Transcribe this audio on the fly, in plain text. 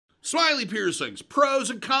Smiley Piercings, pros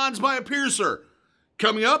and cons by a piercer,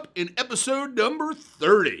 coming up in episode number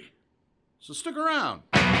 30. So stick around.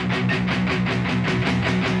 For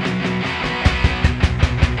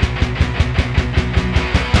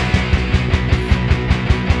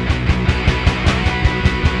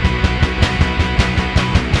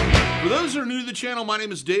those who are new to the channel, my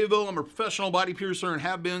name is DaVo. I'm a professional body piercer and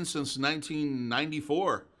have been since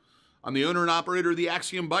 1994. I'm the owner and operator of the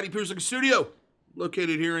Axiom Body Piercing Studio,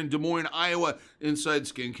 located here in Des Moines, Iowa, inside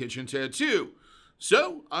Skin Kitchen Tattoo.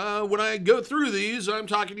 So, when I go through these, I'm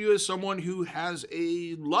talking to you as someone who has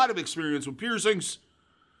a lot of experience with piercings,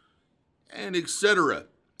 and etc.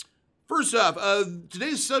 First off,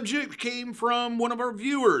 today's subject came from one of our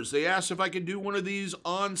viewers. They asked if I could do one of these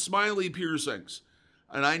on Smiley Piercings.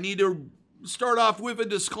 And I need to start off with a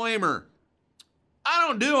disclaimer. I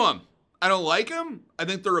don't do them. I don't like them. I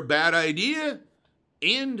think they're a bad idea.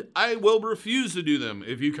 And I will refuse to do them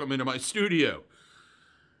if you come into my studio.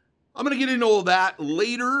 I'm going to get into all that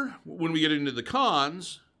later when we get into the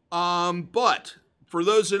cons. But for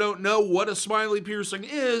those that don't know what a Smiley piercing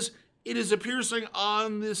is, it is a piercing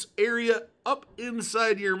on this area up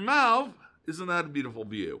inside your mouth. Isn't that a beautiful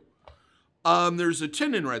view? There's a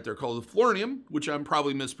tendon right there called the flornium, which I'm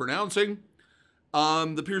probably mispronouncing.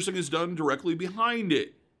 The piercing is done directly behind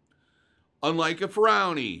it. Unlike a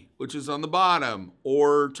frowny, which is on the bottom,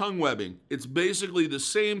 or tongue webbing, it's basically the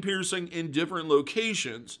same piercing in different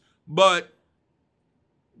locations, but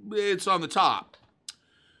it's on the top.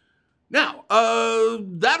 Now,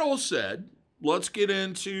 that all said, let's get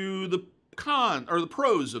into the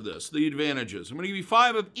pros of this, the advantages. I'm going to give you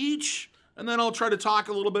 5 of each, and then I'll try to talk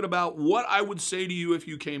a little bit about what I would say to you if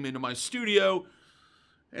you came into my studio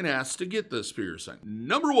and asked to get this piercing.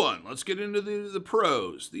 Number 1, let's get into the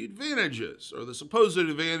pros, the advantages, or the supposed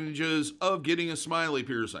advantages of getting a Smiley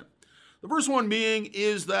piercing. The first one being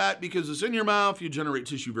is that because it's in your mouth, you generate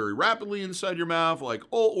tissue very rapidly inside your mouth. Like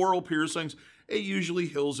all oral piercings, it usually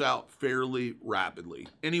heals out fairly rapidly,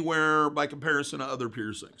 anywhere by comparison to other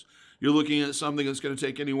piercings. You're looking at something that's going to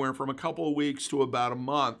take anywhere from a couple of weeks to about a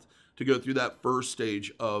month to go through that first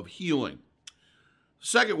stage of healing.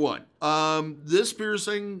 Second one, this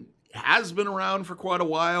piercing has been around for quite a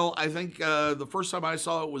while. I think the first time I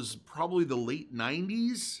saw it was probably the late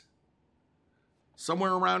 90s,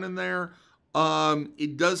 somewhere around in there.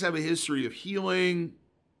 It does have a history of healing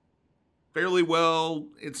fairly well.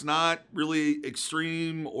 It's not really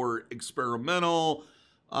extreme or experimental.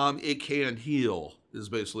 It can heal, is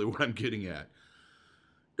basically what I'm getting at.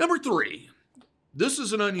 Number 3. This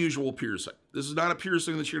is an unusual piercing. This is not a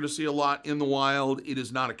piercing that you're going to see a lot in the wild. It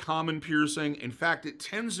is not a common piercing. In fact, it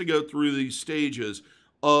tends to go through these stages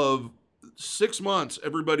of 6 months,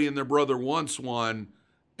 everybody and their brother wants one,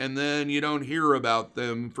 and then you don't hear about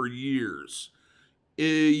them for years.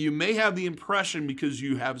 You may have the impression, because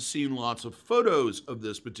you have seen lots of photos of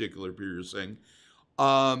this particular piercing,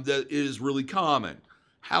 that it is really common.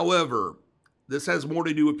 However, this has more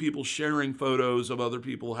to do with people sharing photos of other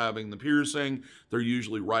people having the piercing. They're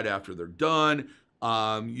usually right after they're done.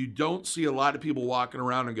 You don't see a lot of people walking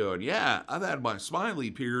around and going, yeah, I've had my Smiley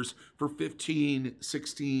pierced for 15,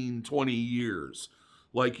 16, 20 years,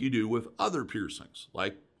 like you do with other piercings,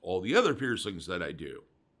 like all the other piercings that I do.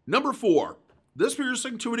 Number 4, this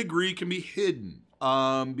piercing to a degree can be hidden.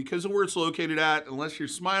 Because of where it's located at, unless you're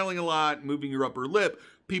smiling a lot and moving your upper lip,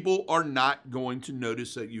 people are not going to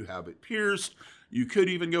notice that you have it pierced. You could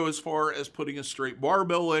even go as far as putting a straight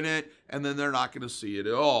barbell in it, and then they're not going to see it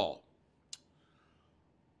at all.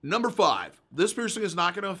 Number 5, this piercing is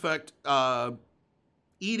not going to affect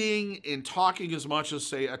eating and talking as much as,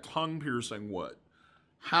 say, a tongue piercing would.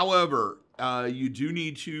 However, you do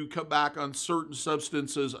need to cut back on certain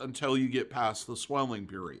substances until you get past the swelling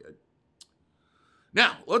period.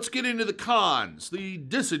 Now, let's get into the cons, the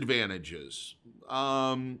disadvantages.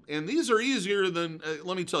 And these are easier than,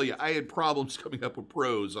 let me tell you, I had problems coming up with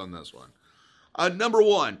pros on this one. Number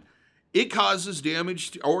 1, it causes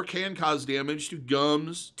damage to, or can cause damage to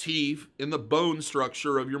gums, teeth, and the bone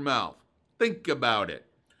structure of your mouth. Think about it.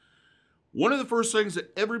 One of the first things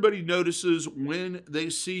that everybody notices when they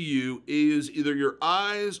see you is either your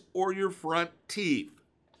eyes or your front teeth.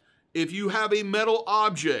 If you have a metal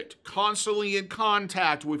object constantly in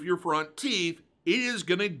contact with your front teeth, it is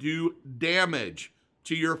going to do damage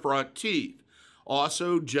to your front teeth.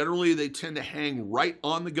 Also, generally, they tend to hang right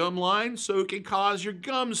on the gum line, so it can cause your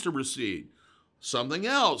gums to recede. Something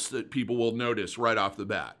else that people will notice right off the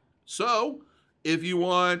bat. So, if you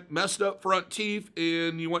want messed up front teeth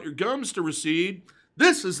and you want your gums to recede,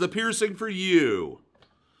 this is the piercing for you.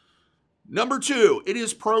 Number 2, it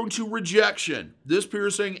is prone to rejection. This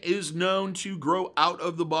piercing is known to grow out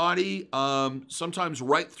of the body, sometimes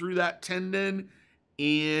right through that tendon,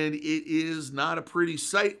 and it is not a pretty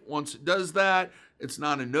sight once it does that. It's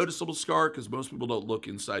not a noticeable scar because most people don't look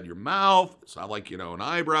inside your mouth. It's not like, an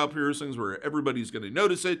eyebrow piercings where everybody's going to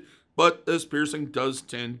notice it, but this piercing does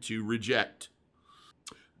tend to reject.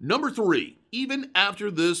 Number 3, even after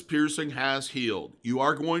this piercing has healed, you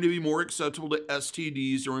are going to be more acceptable to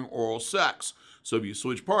STDs during oral sex. So if you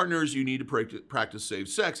switch partners, you need to practice safe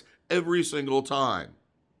sex every single time.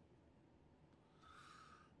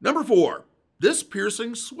 Number 4, this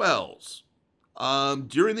piercing swells.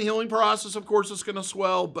 During the healing process, of course, it's going to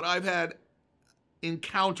swell, but I've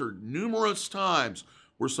encountered numerous times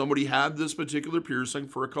where somebody had this particular piercing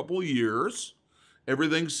for a couple of years.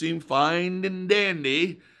 Everything seemed fine and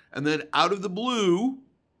dandy. And then out of the blue,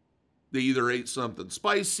 they either ate something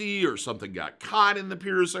spicy or something got caught in the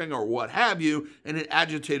piercing or what have you, and it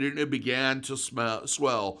agitated and it began to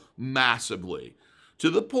swell massively to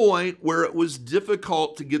the point where it was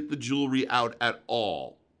difficult to get the jewelry out at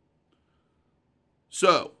all.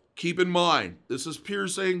 So keep in mind, this is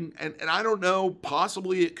piercing, and I don't know,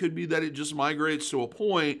 possibly it could be that it just migrates to a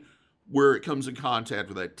point where it comes in contact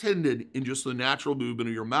with that tendon and just the natural movement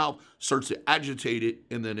of your mouth starts to agitate it,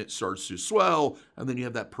 and then it starts to swell, and then you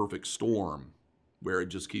have that perfect storm where it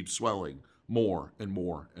just keeps swelling more and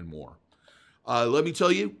more and more. Let me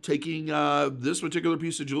tell you, taking this particular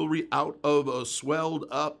piece of jewelry out of a swelled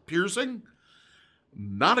up piercing,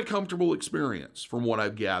 not a comfortable experience from what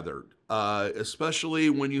I've gathered, especially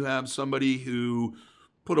when you have somebody who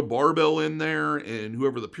put a barbell in there and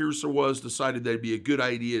whoever the piercer was decided that'd be a good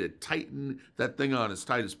idea to tighten that thing on as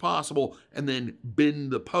tight as possible and then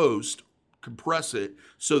bend the post, compress it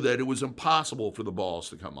so that it was impossible for the balls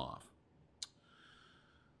to come off.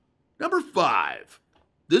 Number 5,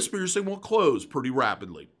 this piercing will close pretty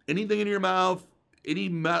rapidly. Anything in your mouth,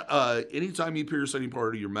 anytime you pierce any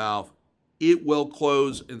part of your mouth, it will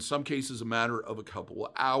close, in some cases a matter of a couple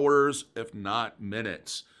of hours, if not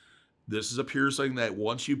minutes. This is a piercing that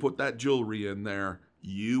once you put that jewelry in there,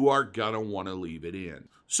 you are going to want to leave it in.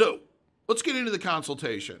 So let's get into the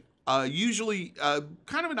consultation. Usually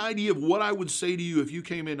kind of an idea of what I would say to you if you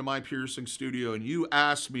came into my piercing studio and you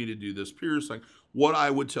asked me to do this piercing, what I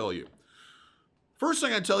would tell you. First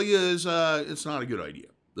thing I'd tell you is it's not a good idea.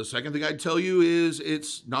 The second thing I'd tell you is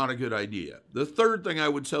it's not a good idea. The third thing I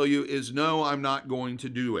would tell you is no, I'm not going to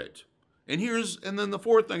do it. And then the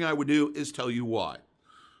fourth thing I would do is tell you why.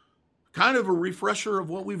 Kind of a refresher of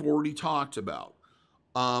what we've already talked about.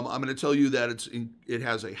 I'm going to tell you that it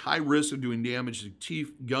has a high risk of doing damage to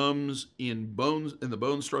teeth, gums, in the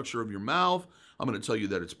bone structure of your mouth. I'm going to tell you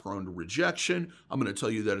that it's prone to rejection. I'm going to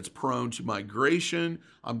tell you that it's prone to migration.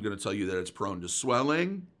 I'm going to tell you that it's prone to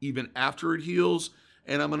swelling even after it heals.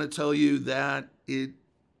 And I'm going to tell you that it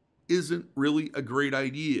isn't really a great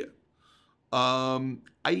idea.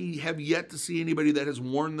 I have yet to see anybody that has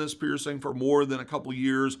worn this piercing for more than a couple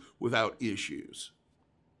years without issues.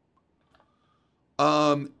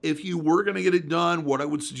 If you were going to get it done, what I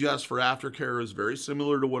would suggest for aftercare is very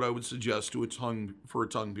similar to what I would suggest to a tongue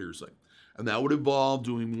piercing. And that would involve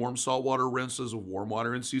doing warm saltwater rinses of warm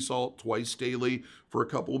water and sea salt twice daily for a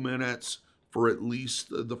couple minutes for at least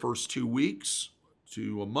the first 2 weeks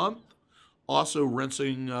to a month. Also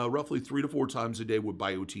rinsing roughly 3 to 4 times a day with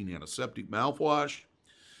Biotin antiseptic mouthwash.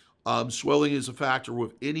 Swelling is a factor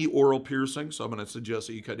with any oral piercing, so I'm going to suggest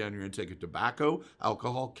that you cut down your intake of tobacco,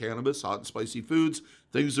 alcohol, cannabis, hot and spicy foods,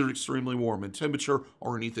 things that are extremely warm in temperature,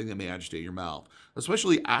 or anything that may agitate your mouth,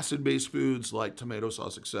 especially acid-based foods like tomato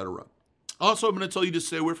sauce, etc. Also, I'm going to tell you to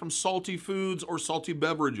stay away from salty foods or salty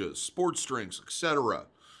beverages, sports drinks, etc.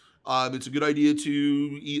 It's a good idea to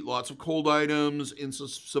eat lots of cold items and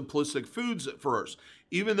simplistic foods at first,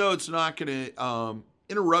 even though it's not going to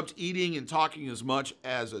interrupt eating and talking as much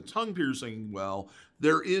as a tongue piercing. Well,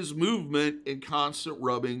 there is movement and constant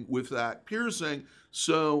rubbing with that piercing.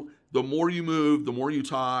 So the more you move, the more you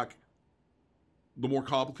talk, the more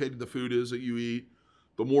complicated the food is that you eat,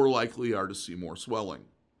 the more likely you are to see more swelling.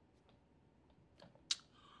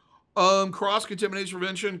 Cross-contamination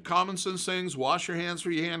prevention, common sense things, wash your hands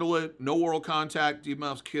before you handle it, no oral contact, deep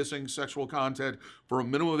mouth kissing, sexual contact for a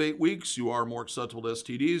minimum of 8 weeks. You are more acceptable to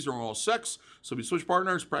STDs during oral sex. So if you switch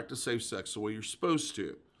partners, practice safe sex the way you're supposed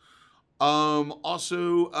to.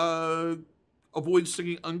 Avoid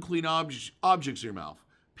sticking unclean objects in your mouth.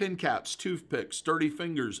 Pin caps, toothpicks, dirty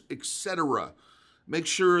fingers, etc. Make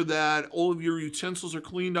sure that all of your utensils are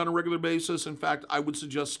cleaned on a regular basis. In fact, I would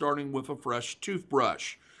suggest starting with a fresh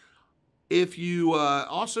toothbrush. If you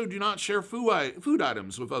also do not share food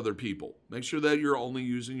items with other people, make sure that you're only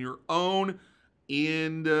using your own,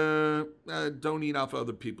 and don't eat off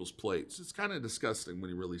other people's plates. It's kind of disgusting when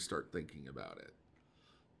you really start thinking about it.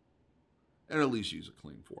 And at least use a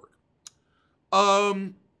clean fork.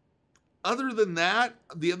 Other than that,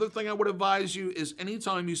 the other thing I would advise you is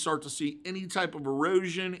anytime you start to see any type of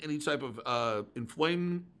erosion, any type of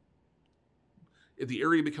inflamed, if the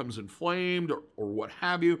area becomes inflamed or what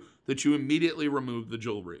have you, that you immediately remove the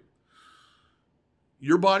jewelry.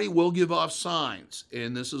 Your body will give off signs,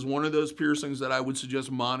 and this is one of those piercings that I would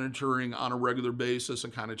suggest monitoring on a regular basis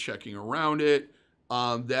and kind of checking around it,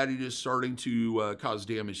 that it is starting to cause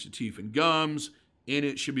damage to teeth and gums, and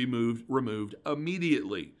it should be removed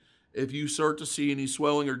immediately. If you start to see any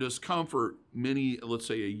swelling or discomfort, let's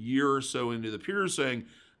say a year or so into the piercing,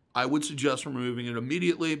 I would suggest removing it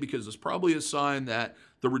immediately, because it's probably a sign that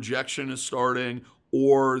the rejection is starting,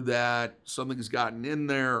 or that something's gotten in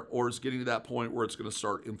there, or it's getting to that point where it's going to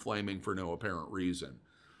start inflaming for no apparent reason.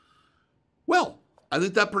 Well, I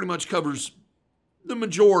think that pretty much covers the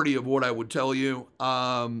majority of what I would tell you.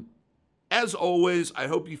 As always, I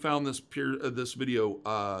hope you found this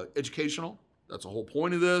video educational. That's the whole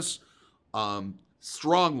point of this.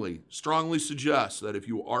 Strongly suggest that if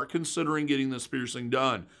you are considering getting this piercing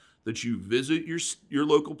done, that you visit your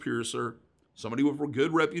local piercer, somebody with a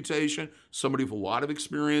good reputation, somebody with a lot of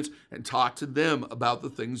experience, and talk to them about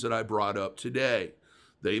the things that I brought up today.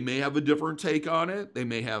 They may have a different take on it. They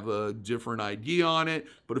may have a different idea on it.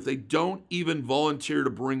 But if they don't even volunteer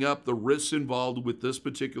to bring up the risks involved with this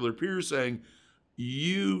particular piercing,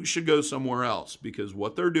 you should go somewhere else, because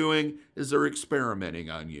what they're doing is they're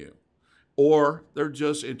experimenting on you. Or they're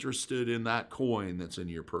just interested in that coin that's in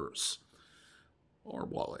your purse or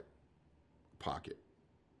wallet, pocket,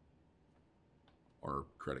 or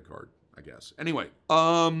credit card, I guess. Anyway,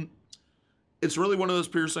 it's really one of those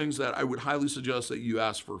piercings that I would highly suggest that you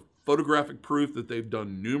ask for photographic proof that they've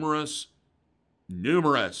done numerous,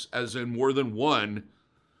 as in more than one,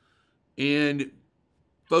 and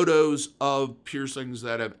photos of piercings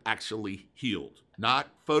that have actually healed. Not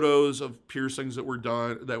photos of piercings that were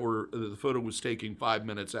done, the photo was taken 5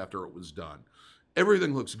 minutes after it was done.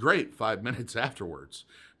 Everything looks great 5 minutes afterwards.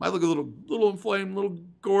 Might look a little inflamed, a little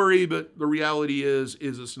gory, but the reality is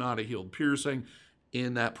it's not a healed piercing.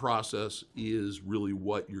 And that process is really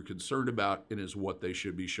what you're concerned about, and is what they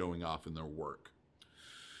should be showing off in their work.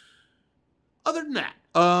 Other than that,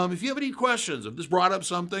 if you have any questions, if this brought up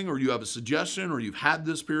something, or you have a suggestion, or you've had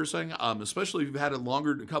this piercing, especially if you've had it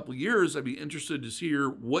longer than a couple of years, I'd be interested to hear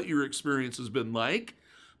what your experience has been like.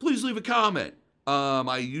 Please leave a comment.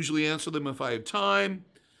 I usually answer them if I have time.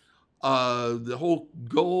 The whole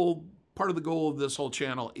goal, part of the goal of this whole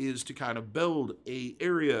channel, is to kind of build an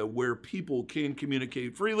area where people can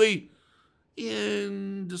communicate freely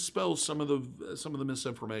and dispel some of the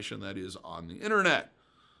misinformation that is on the internet.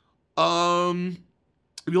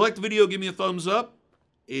 If you liked the video, give me a thumbs up.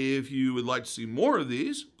 If you would like to see more of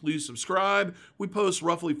these, please subscribe. We post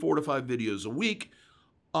roughly 4 to 5 videos a week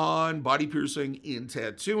on body piercing and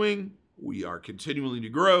tattooing. We are continuing to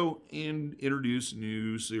grow and introduce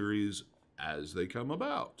new series as they come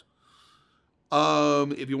about.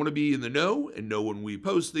 If you want to be in the know and know when we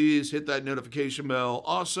post these, hit that notification bell.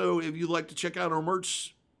 Also, if you'd like to check out our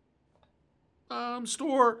merch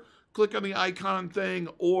store, click on the icon thing,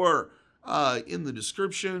 or in the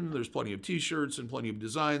description, there's plenty of t-shirts and plenty of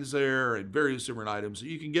designs there and various different items that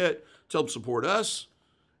you can get to help support us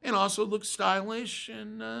and also look stylish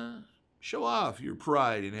and show off your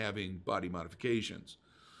pride in having body modifications.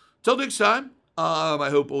 Till next time, I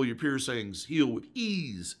hope all your piercings heal with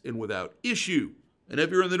ease and without issue. And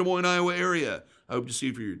if you're in the Des Moines, Iowa area, I hope to see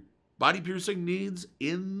you for your body piercing needs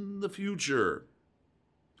in the future.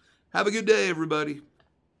 Have a good day, everybody.